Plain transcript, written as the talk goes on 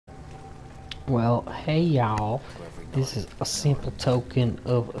Well, hey y'all, this is a simple token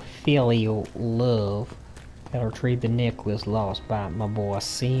of filial love. I retrieved the necklace lost by my boy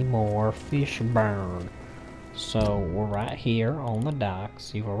Seymour Fishburne. So we're right here on the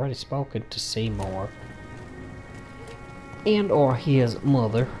docks. You've already spoken to Seymour and or his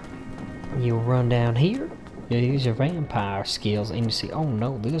mother. You run down here, you use your vampire skills, and you see, oh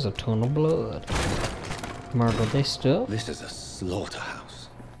no, there's a ton of blood. Murder this stuff. This is a slaughterhouse.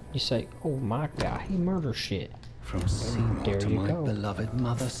 You say, oh my god, he murders shit. From Seymour there to you my go. beloved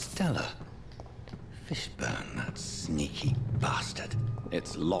mother Stella. Fishburne, that sneaky bastard.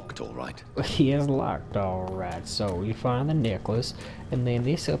 It's locked, all right. He is locked, alright. So you find the necklace, and then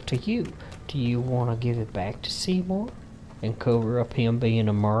it's up to you. Do you want to give it back to Seymour and cover up him being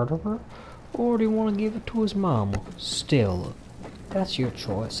a murderer? Or do you want to give it to his mama, Stella? That's your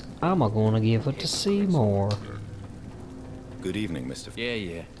choice. I'm going to give it to Seymour. Good evening, Mr.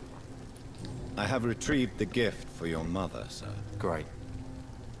 Yeah. I have retrieved the gift for your mother, sir. Great.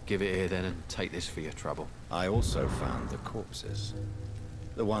 Give it here then and take this for your trouble. I also found the corpses.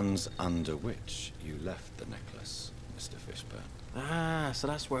 The ones under which you left the necklace, Mr. Fishburne. Ah, so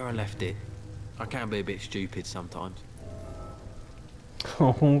that's where I left it. I can be a bit stupid sometimes.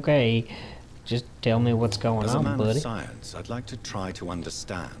 Okay, just tell me what's going As a on, man buddy. of science, I'd like to try to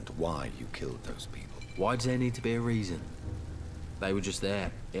understand why you killed those people. Why does there need to be a reason? They were just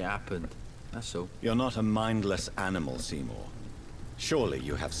there. It happened. That's all. You're not a mindless animal, Seymour. Surely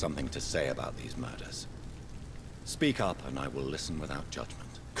you have something to say about these murders. Speak up and I will listen without judgment.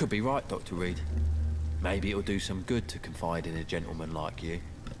 Could be right, Dr. Reed. Maybe it'll do some good to confide in a gentleman like you.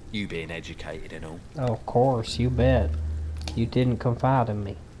 You being educated and all. Of course, you bet. You didn't confide in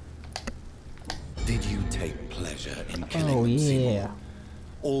me. Did you take pleasure in killing Oh them, yeah. Seymour?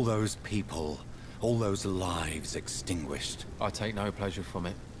 All those people, all those lives extinguished. I take no pleasure from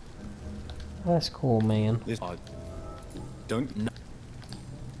it. That's cool, man. I Don't... No.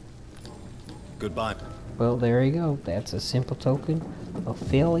 Goodbye. Well, there you go. That's a simple token of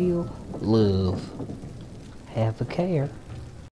filial love. Have a care.